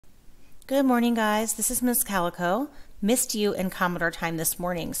Good morning, guys. This is Ms. Calico. Missed you in Commodore time this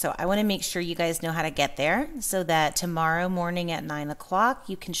morning, so I want to make sure you guys know how to get there so that tomorrow morning at 9 o'clock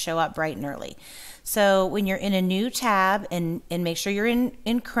you can show up bright and early. So when you're in a new tab, and make sure you're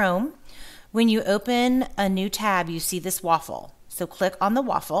in Chrome, when you open a new tab, you see this waffle. So click on the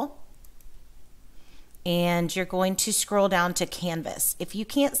waffle, and you're going to scroll down to Canvas. If you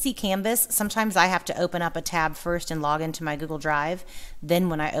can't see Canvas, sometimes I have to open up a tab first and log into my Google Drive. Then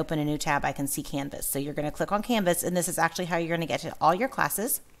when I open a new tab, I can see Canvas. So you're going to click on Canvas, and this is actually how you're going to get to all your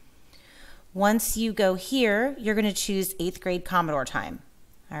classes. Once you go here, you're going to choose 8th grade Commodore time.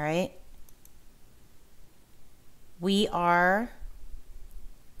 All right. We are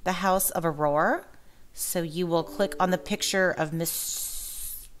the House of Aurora. So you will click on the picture of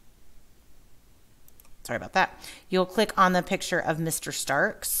Sorry about that. You'll click on the picture of Mr.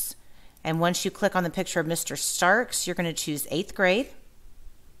 Starks. And once you click on the picture of Mr. Starks, you're going to choose 8th grade.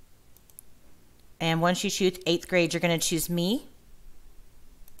 And once you choose 8th grade, you're going to choose me.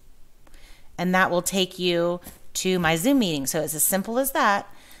 And that will take you to my Zoom meeting. So it's as simple as that.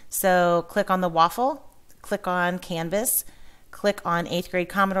 So click on the waffle, click on Canvas, click on 8th grade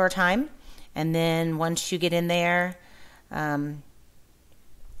Commodore time. And then once you get in there,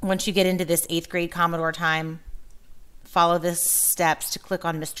 once you get into this 8th grade Commodore time, follow the steps to click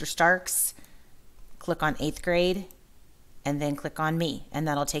on Mr. Starks, click on 8th grade, and then click on me. And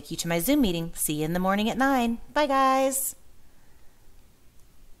that'll take you to my Zoom meeting. See you in the morning at 9. Bye, guys.